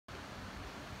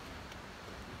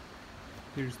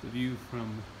Here's the view from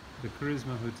the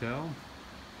Charisma Hotel.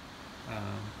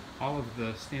 All of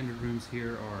the standard rooms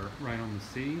here are right on the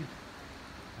sea.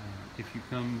 If you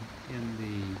come in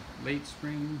the late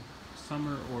spring,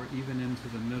 summer, or even into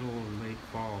the middle or late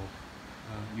fall,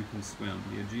 you can swim.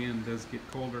 The Aegean does get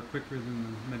colder quicker than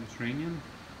the Mediterranean,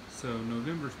 so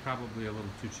November is probably a little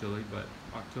too chilly, but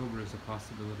October is a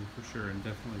possibility for sure, and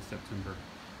definitely September.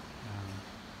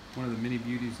 One of the many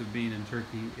beauties of being in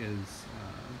Turkey is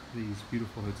these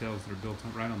beautiful hotels that are built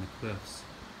right on the cliffs.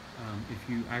 If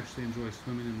you actually enjoy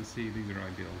swimming in the sea, these are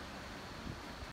ideal.